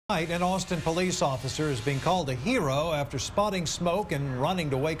An Austin police officer is being called a hero after spotting smoke and running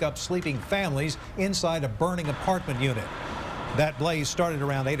to wake up sleeping families inside a burning apartment unit. That blaze started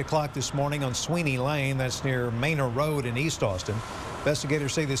around 8 o'clock this morning on Sweeney Lane. That's near Manor Road in East Austin.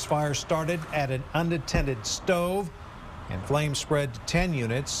 Investigators say this fire started at an unattended stove and flames spread to 10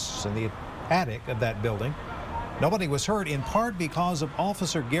 units in the attic of that building. Nobody was hurt, in part because of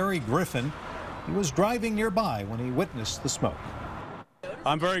Officer Gary Griffin. He was driving nearby when he witnessed the smoke.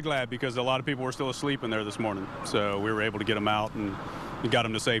 I'm very glad because a lot of people were still asleep in there this morning. So we were able to get them out and got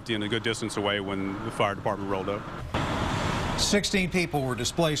them to safety and a good distance away when the fire department rolled up. 16 people were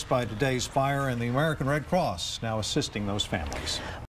displaced by today's fire, and the American Red Cross now assisting those families.